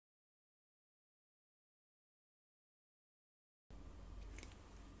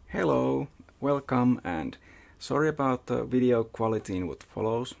Hello, welcome, and sorry about the video quality in what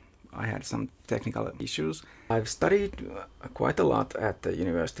follows. I had some technical issues. I've studied quite a lot at the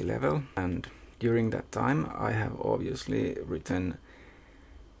university level, and during that time I have obviously written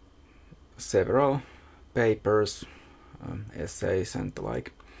several papers, essays and the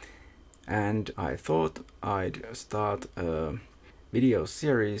like, and I thought I'd start a video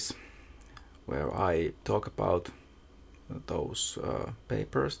series where I talk about those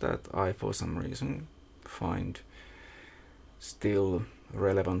papers that I for some reason find still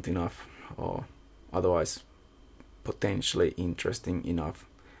relevant enough or otherwise potentially interesting enough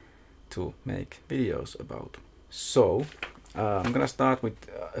to make videos about. So I'm gonna start with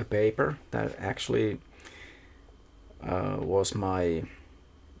a paper that actually was my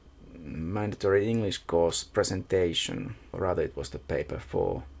mandatory English course presentation, or rather it was the paper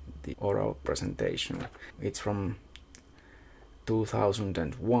for the oral presentation. It's from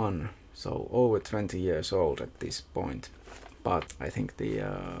 2001, so over 20 years old at this point. But I think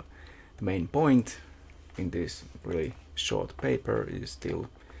the main point in this really short paper is still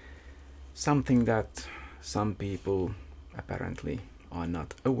something that some people apparently are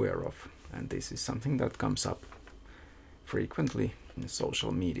not aware of, and this is something that comes up frequently in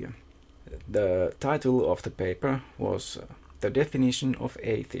social media. The title of the paper was The Definition of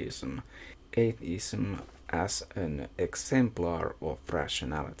Atheism. Atheism as an exemplar of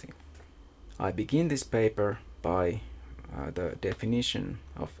rationality. I begin this paper by the definition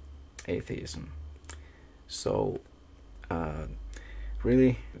of atheism. So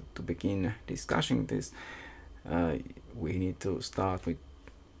really, to begin discussing this, we need to start with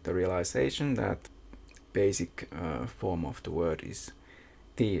the realization that basic form of the word is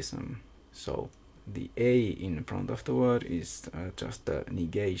theism. So the A in front of the word is just the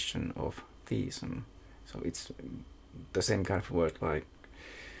negation of theism. So it's the same kind of word like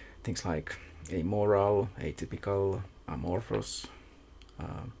things like amoral, atypical, amorphous,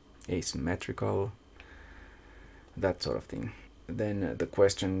 asymmetrical, that sort of thing. Then the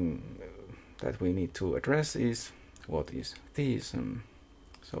question that we need to address is, what is theism?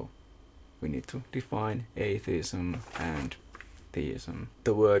 So we need to define atheism and theism.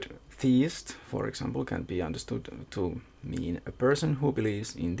 The word theist, for example, can be understood to mean a person who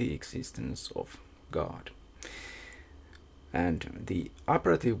believes in the existence of God. And the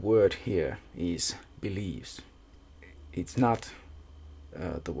operative word here is believes. It's not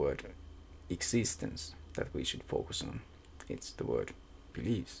the word existence that we should focus on. It's the word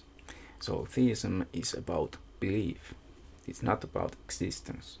believes. So theism is about belief. It's not about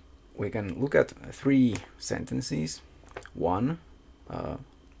existence. We can look at three sentences. One,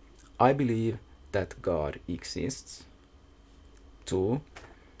 I believe that God exists. Two,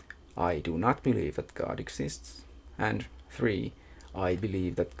 I do not believe that God exists. And three, I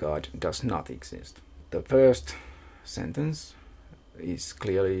believe that God does not exist. The first sentence is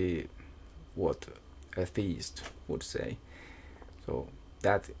clearly what a theist would say. So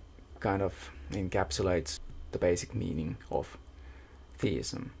that kind of encapsulates the basic meaning of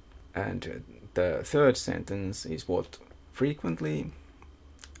theism. And the third sentence is what frequently,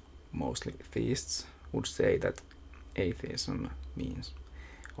 mostly theists, would say that atheism means,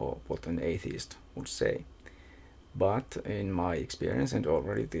 or what an atheist would say. But in my experience, and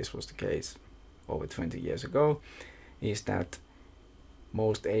already this was the case over 20 years ago, is that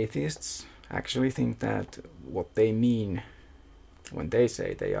most atheists actually think that what they mean when they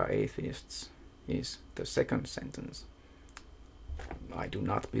say they are atheists is the second sentence. I do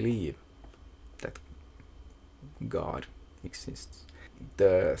not believe that God exists.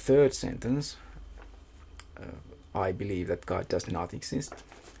 The third sentence, I believe that God does not exist,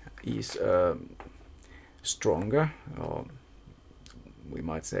 is stronger, or we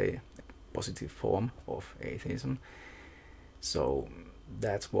might say positive form of atheism. So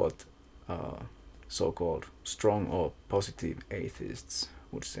that's what so-called strong or positive atheists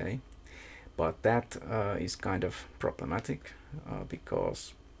would say. But that is kind of problematic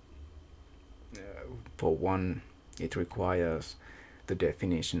because for one, it requires the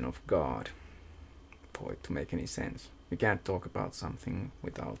definition of God for it to make any sense. We can't talk about something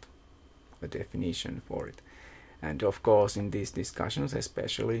without a definition for it. And of course, in these discussions,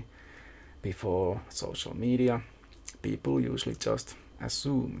 especially before social media, people usually just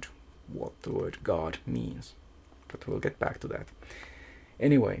assumed what the word God means. But we'll get back to that.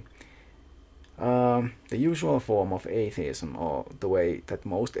 Anyway, the usual form of atheism, or the way that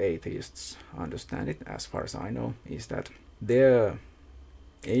most atheists understand it, as far as I know, is that their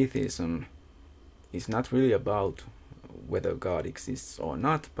atheism is not really about whether God exists or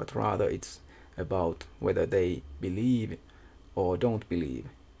not, but rather it's about whether they believe or don't believe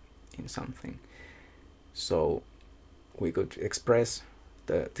in something. So we could express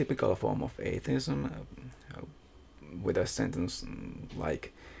the typical form of atheism with a sentence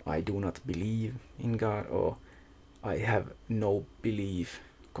like, I do not believe in God, or I have no belief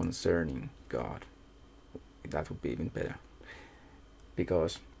concerning God. That would be even better.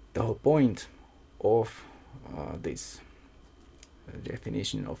 Because the whole point of this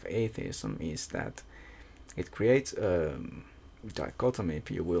definition of atheism is that it creates a dichotomy, if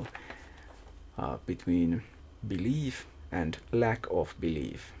you will, between belief and lack of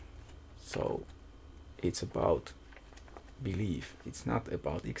belief. So it's about belief, it's not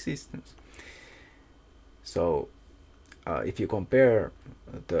about existence. So if you compare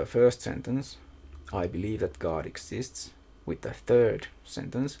the first sentence, I believe that God exists, with the third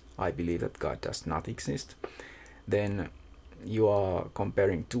sentence, I believe that God does not exist, then you are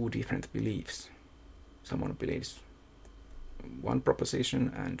comparing two different beliefs. Someone believes one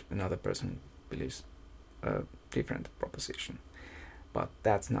proposition and another person believes a different proposition. But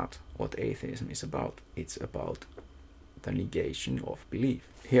that's not what atheism is about. It's about the negation of belief.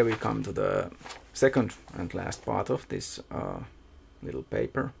 Here we come to the second and last part of this little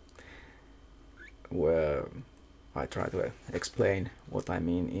paper, where I try to explain what I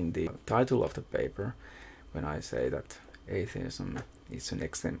mean in the title of the paper when I say that atheism is an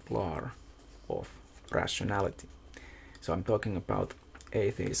exemplar of rationality. So I'm talking about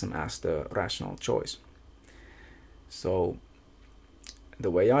atheism as the rational choice. So the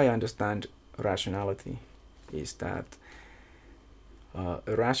way I understand rationality is that a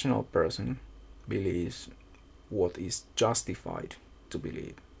rational person believes what is justified to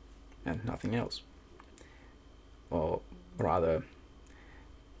believe and nothing else. Or rather,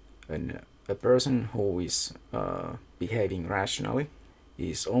 a person who is behaving rationally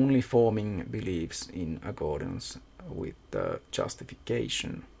is only forming beliefs in accordance with the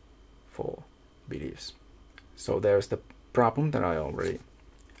justification for beliefs. So there's the problem that I already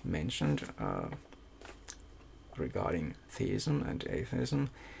mentioned regarding theism and atheism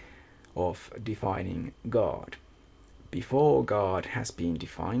of defining God. Before God has been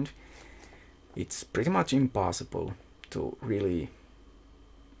defined, it's pretty much impossible to really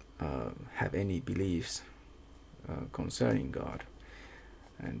have any beliefs concerning God.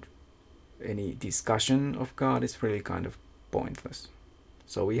 And any discussion of God is really kind of pointless.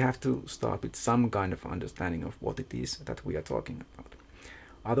 So we have to start with some kind of understanding of what it is that we are talking about.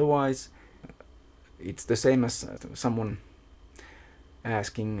 Otherwise, it's the same as someone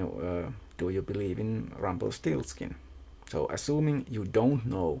asking, do you believe in Rumpelstiltskin? So assuming you don't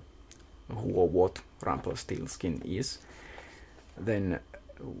know who or what Rumpelstiltskin is, then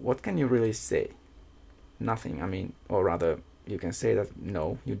what can you really say? Nothing. I mean, or rather, you can say that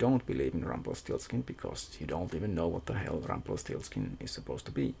no, you don't believe in Rumpelstiltskin because you don't even know what the hell Rumpelstiltskin is supposed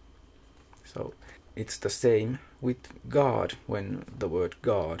to be. So it's the same with God when the word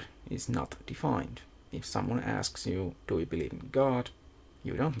God is not defined. If someone asks you, do you believe in God?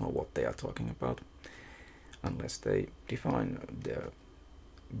 You don't know what they are talking about unless they define their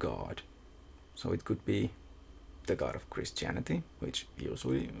God. So it could be the God of Christianity, which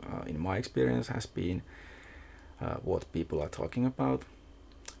usually, in my experience, has been what people are talking about.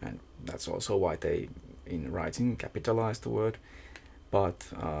 And that's also why they, in writing, capitalize the word. But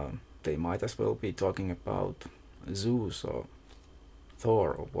they might as well be talking about Zeus or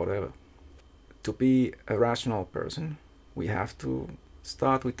Thor or whatever. To be a rational person, we have to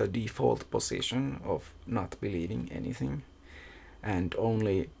start with the default position of not believing anything and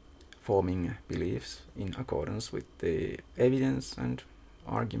only forming beliefs in accordance with the evidence and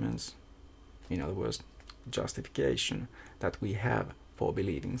arguments, in other words, justification that we have for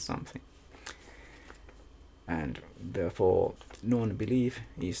believing something. And therefore, non-belief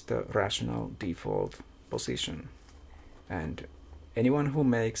is the rational default position. And anyone who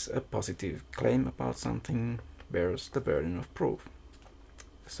makes a positive claim about something bears the burden of proof.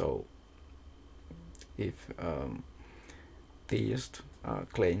 So if theist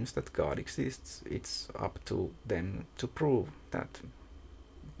claims that God exists, it's up to them to prove that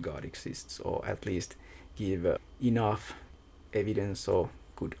God exists, or at least give enough evidence or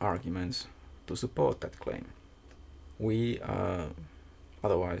good arguments to support that claim. We are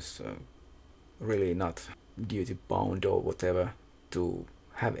otherwise really not duty bound or whatever to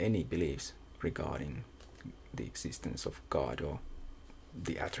have any beliefs regarding the existence of God or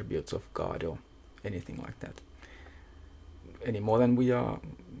the attributes of God or anything like that, any more than we are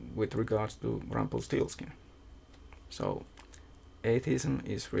with regards to Rumpelstiltskin. So atheism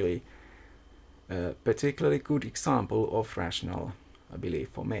is really a particularly good example of rational belief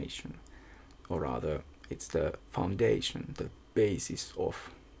formation, or rather it's the foundation, the basis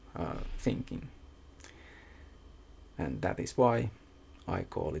of thinking. And that is why I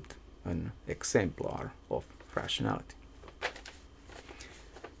call it an exemplar of rationality.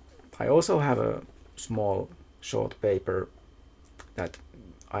 I also have a small short paper that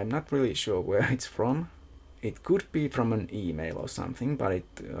I'm not really sure where it's from. It could be from an email or something, but it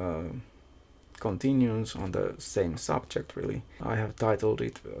continues on the same subject, really. I have titled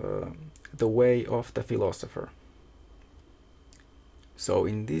it The Way of the Philosopher. So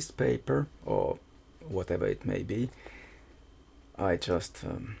in this paper, or whatever it may be, I just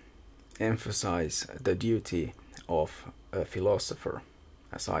emphasize the duty of a philosopher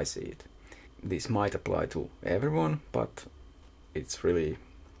as I see it. This might apply to everyone, but it's really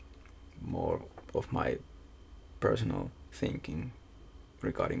more of my personal thinking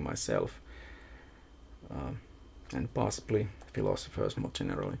regarding myself, and possibly philosophers more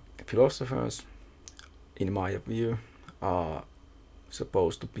generally. Philosophers, in my view, are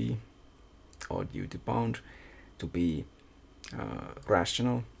supposed to be, or duty bound to be,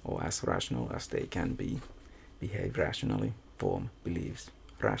 rational, or as rational as they can be, behave rationally, form beliefs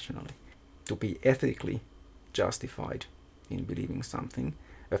rationally. To be ethically justified in believing something,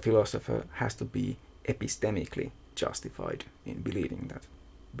 a philosopher has to be epistemically justified in believing that.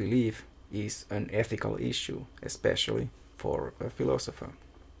 Belief is an ethical issue, especially for a philosopher.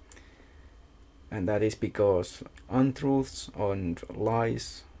 And that is because untruths and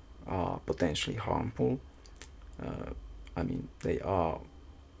lies are potentially harmful. They are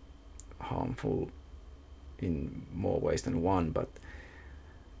harmful in more ways than one, but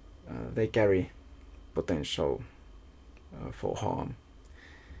they carry potential for harm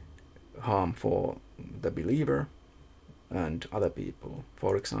for the believer and other people.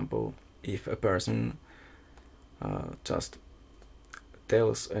 For example, if a person just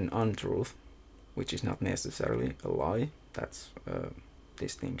tells an untruth, which is not necessarily a lie, that's a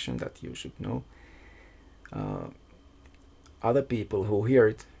distinction that you should know, other people who hear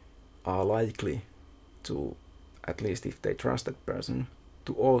it are likely to, at least if they trust that person,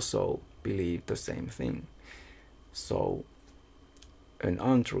 to also believe the same thing. So an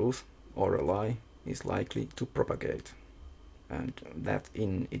untruth or a lie is likely to propagate, and that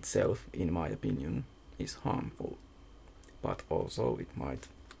in itself, in my opinion, is harmful, but also it might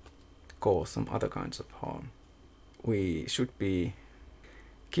cause some other kinds of harm. We should be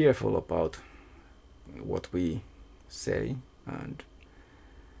careful about what we say and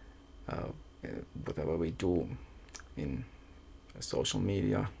whatever we do in social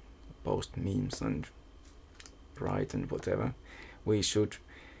media, post memes and write and whatever. We should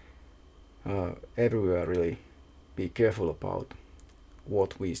everywhere really be careful about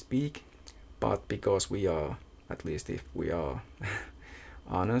what we speak, but because we are, at least if we are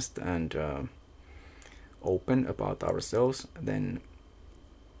honest and open about ourselves, then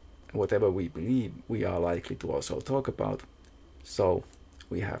whatever we believe we are likely to also talk about. So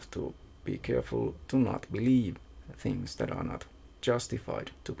we have to be careful to not believe things that are not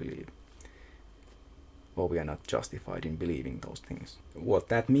justified to believe, or we are not justified in believing those things. What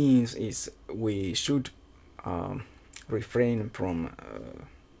that means is we should refrain from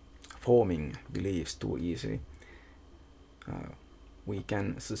forming beliefs too easily. We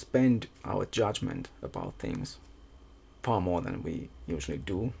can suspend our judgment about things far more than we usually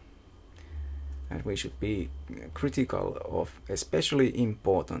do, and we should be critical of especially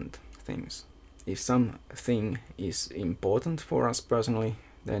important things. If something is important for us personally,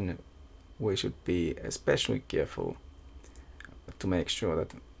 then we should be especially careful to make sure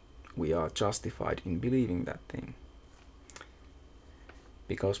that we are justified in believing that thing,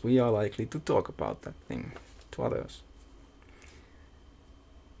 because we are likely to talk about that thing to others.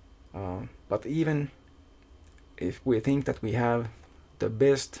 But even if we think that we have the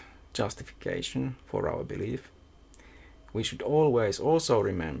best justification for our belief, we should always also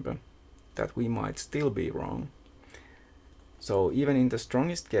remember that we might still be wrong. So even in the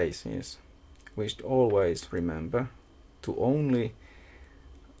strongest cases, we should always remember to only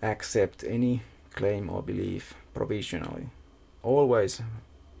accept any claim or belief provisionally. Always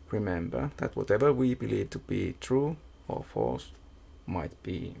remember that whatever we believe to be true or false might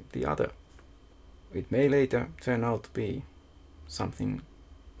be the other. It may later turn out to be something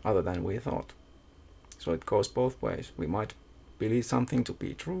other than we thought. So it goes both ways. We might believe something to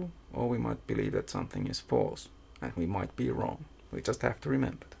be true, or we might believe that something is false, and we might be wrong. We just have to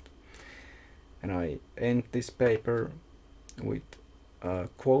remember that. And I end this paper with a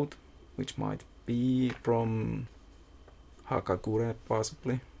quote, which might be from Hakakure,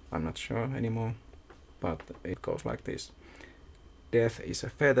 possibly. I'm not sure anymore, but it goes like this: death is a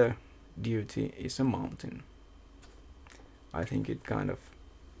feather, duty is a mountain. I think it kind of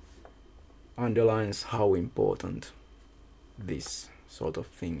underlines how important this sort of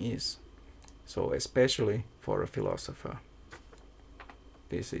thing is. So especially for a philosopher,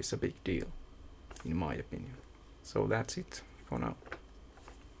 this is a big deal, in my opinion. So that's it for now.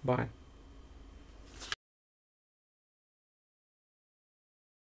 Bye.